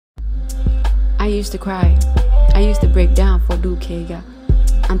I used to cry, I used to break down for Dukega,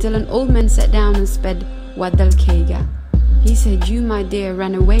 until an old man sat down and sped Wadalkega. He said, you, my dear,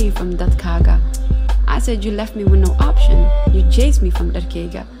 ran away from Datkaga. I said, you left me with no option, you chased me from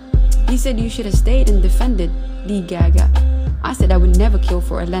Datkega. He said, you should have stayed and defended Digaga. I said, I would never kill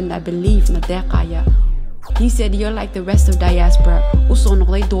for a land I believe in Deqaya. He said, you're like the rest of diaspora, uso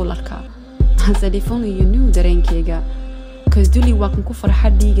noqday dollarka. I said, if only you knew dareenkayga. Cause duli waa kan ku farxa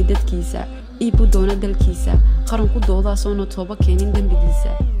dhiiga dadkiisa, iibu doona dalkiisa, qaran ku doodaa soona tooba keenin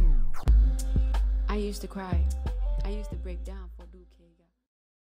dambigiisa. I used to cry, I used to break down.